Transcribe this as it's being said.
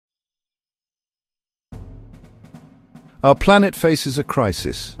Our planet faces a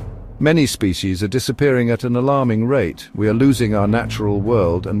crisis. Many species are disappearing at an alarming rate. We are losing our natural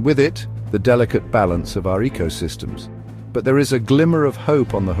world, and with it, the delicate balance of our ecosystems. But there is a glimmer of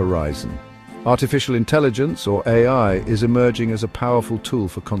hope on the horizon. Artificial intelligence, or AI, is emerging as a powerful tool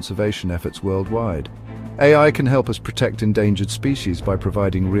for conservation efforts worldwide. AI can help us protect endangered species by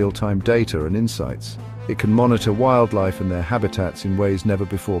providing real-time data and insights. It can monitor wildlife and their habitats in ways never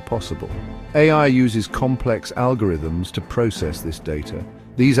before possible. AI uses complex algorithms to process this data.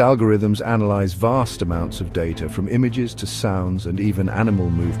 These algorithms analyze vast amounts of data, from images to sounds and even animal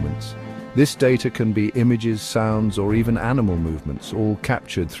movements. This data can be images, sounds, or even animal movements, all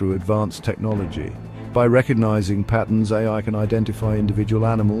captured through advanced technology. By recognizing patterns, AI can identify individual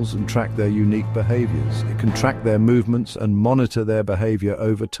animals and track their unique behaviors. It can track their movements and monitor their behavior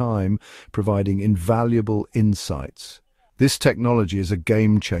over time, providing invaluable insights. This technology is a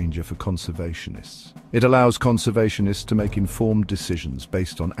game changer for conservationists. It allows conservationists to make informed decisions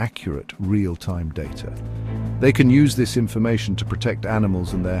based on accurate, real-time data. They can use this information to protect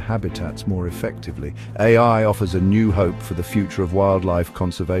animals and their habitats more effectively. AI offers a new hope for the future of wildlife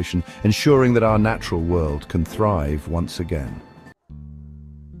conservation, ensuring that our natural world can thrive once again.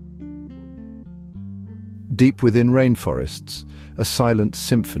 Deep within rainforests, a silent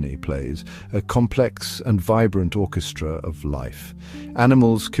symphony plays, a complex and vibrant orchestra of life.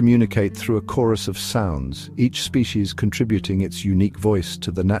 Animals communicate through a chorus of sounds, each species contributing its unique voice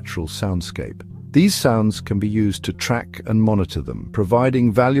to the natural soundscape. These sounds can be used to track and monitor them,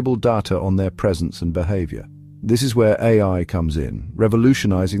 providing valuable data on their presence and behavior. This is where AI comes in,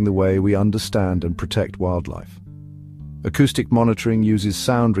 revolutionizing the way we understand and protect wildlife. Acoustic monitoring uses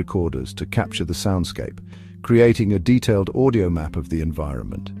sound recorders to capture the soundscape, creating a detailed audio map of the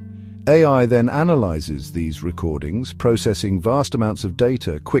environment. AI then analyzes these recordings, processing vast amounts of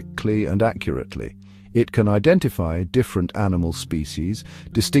data quickly and accurately. It can identify different animal species,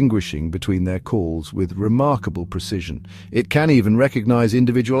 distinguishing between their calls with remarkable precision. It can even recognize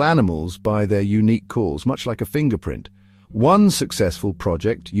individual animals by their unique calls, much like a fingerprint. One successful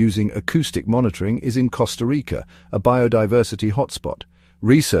project using acoustic monitoring is in Costa Rica, a biodiversity hotspot.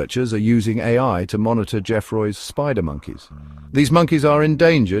 Researchers are using AI to monitor Jeffroy's spider monkeys. These monkeys are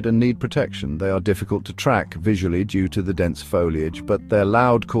endangered and need protection. They are difficult to track visually due to the dense foliage, but their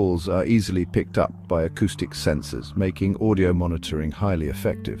loud calls are easily picked up by acoustic sensors, making audio monitoring highly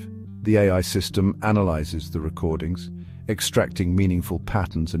effective. The AI system analyzes the recordings, extracting meaningful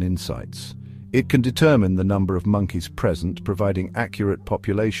patterns and insights. It can determine the number of monkeys present, providing accurate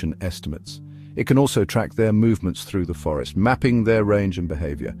population estimates. It can also track their movements through the forest, mapping their range and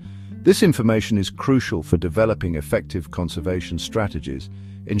behavior. This information is crucial for developing effective conservation strategies,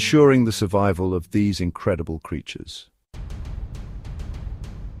 ensuring the survival of these incredible creatures.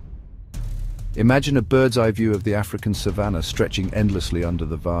 Imagine a bird's-eye view of the African savanna stretching endlessly under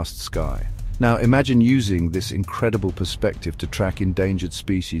the vast sky. Now imagine using this incredible perspective to track endangered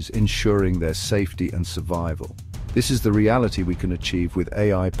species, ensuring their safety and survival. This is the reality we can achieve with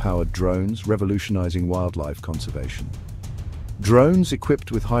AI-powered drones, revolutionizing wildlife conservation. Drones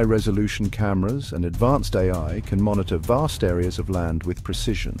equipped with high-resolution cameras and advanced AI can monitor vast areas of land with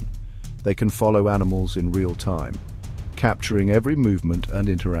precision. They can follow animals in real time, capturing every movement and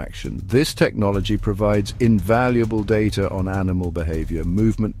interaction. This technology provides invaluable data on animal behavior,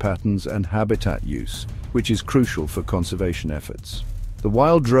 movement patterns, and habitat use, which is crucial for conservation efforts. The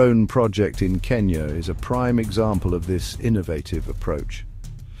Wild Drone project in Kenya is a prime example of this innovative approach.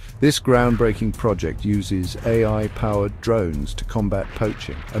 This groundbreaking project uses AI-powered drones to combat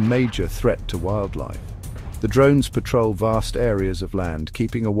poaching, a major threat to wildlife. The drones patrol vast areas of land,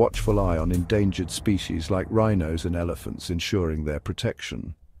 keeping a watchful eye on endangered species like rhinos and elephants, ensuring their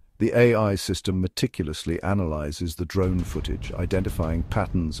protection. The AI system meticulously analyzes the drone footage, identifying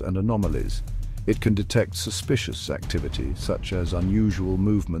patterns and anomalies. It can detect suspicious activity, such as unusual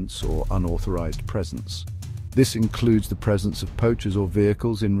movements or unauthorized presence. This includes the presence of poachers or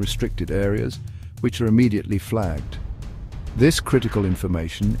vehicles in restricted areas, which are immediately flagged. This critical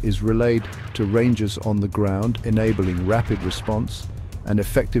information is relayed to rangers on the ground, enabling rapid response and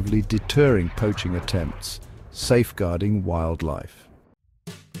effectively deterring poaching attempts, safeguarding wildlife.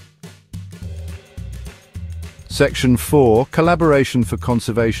 Section 4. Collaboration for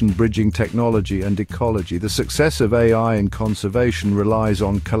conservation, bridging technology and ecology. The success of AI in conservation relies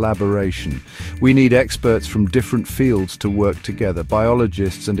on collaboration. We need experts from different fields to work together.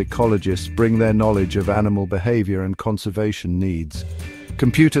 Biologists and ecologists bring their knowledge of animal behavior and conservation needs.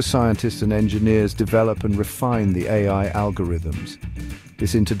 Computer scientists and engineers develop and refine the AI algorithms.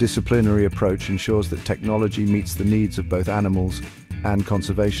 This interdisciplinary approach ensures that technology meets the needs of both animals and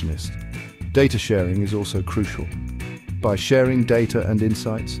conservationists. Data sharing is also crucial. By sharing data and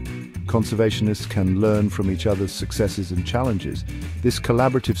insights, conservationists can learn from each other's successes and challenges. This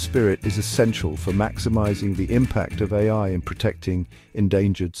collaborative spirit is essential for maximizing the impact of AI in protecting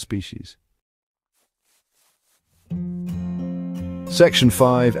endangered species. Section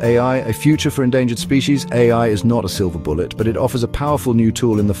 5, AI, a future for endangered species. AI is not a silver bullet, but it offers a powerful new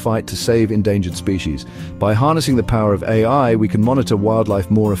tool in the fight to save endangered species. By harnessing the power of AI, we can monitor wildlife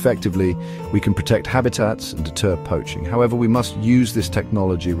more effectively, we can protect habitats and deter poaching. However, we must use this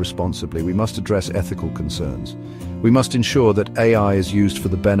technology responsibly. We must address ethical concerns. We must ensure that AI is used for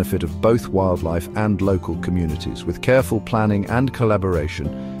the benefit of both wildlife and local communities. With careful planning and collaboration,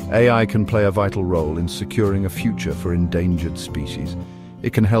 AI can play a vital role in securing a future for endangered species.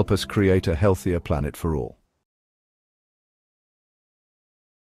 It can help us create a healthier planet for all.